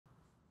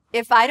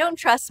If I don't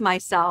trust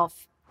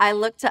myself, I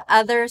look to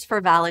others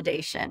for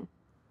validation.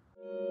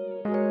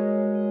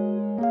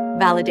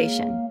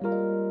 Validation.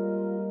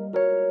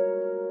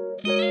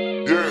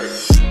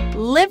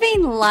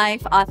 Living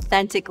life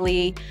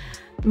authentically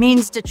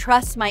means to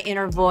trust my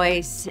inner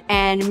voice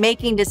and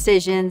making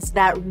decisions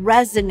that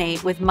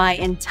resonate with my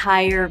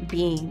entire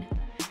being.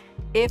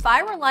 If I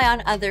rely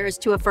on others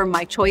to affirm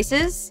my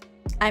choices,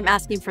 I'm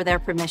asking for their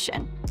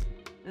permission.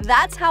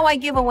 That's how I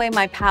give away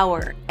my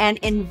power and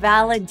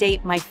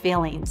invalidate my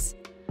feelings.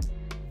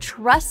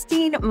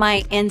 Trusting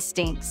my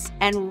instincts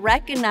and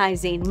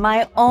recognizing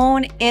my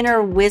own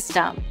inner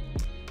wisdom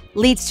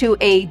leads to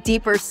a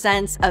deeper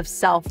sense of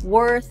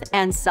self-worth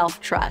and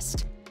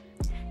self-trust.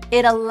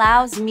 It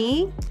allows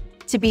me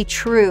to be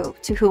true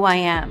to who I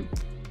am,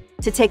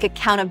 to take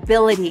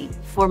accountability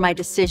for my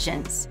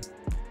decisions,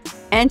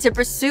 and to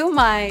pursue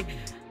my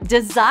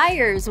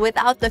desires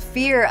without the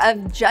fear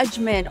of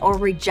judgment or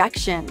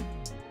rejection.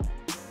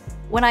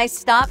 When I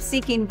stop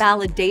seeking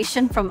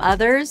validation from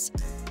others,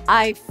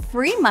 I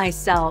free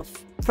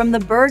myself from the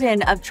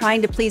burden of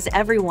trying to please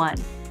everyone,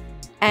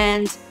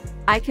 and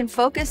I can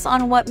focus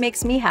on what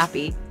makes me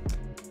happy.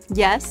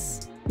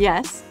 Yes,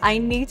 I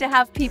need to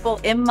have people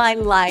in my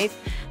life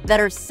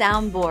that are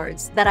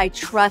soundboards that I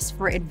trust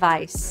for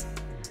advice.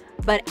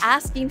 But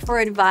asking for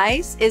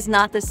advice is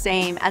not the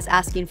same as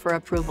asking for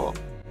approval.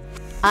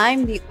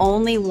 I'm the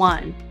only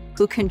one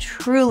who can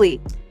truly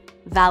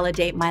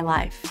validate my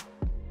life.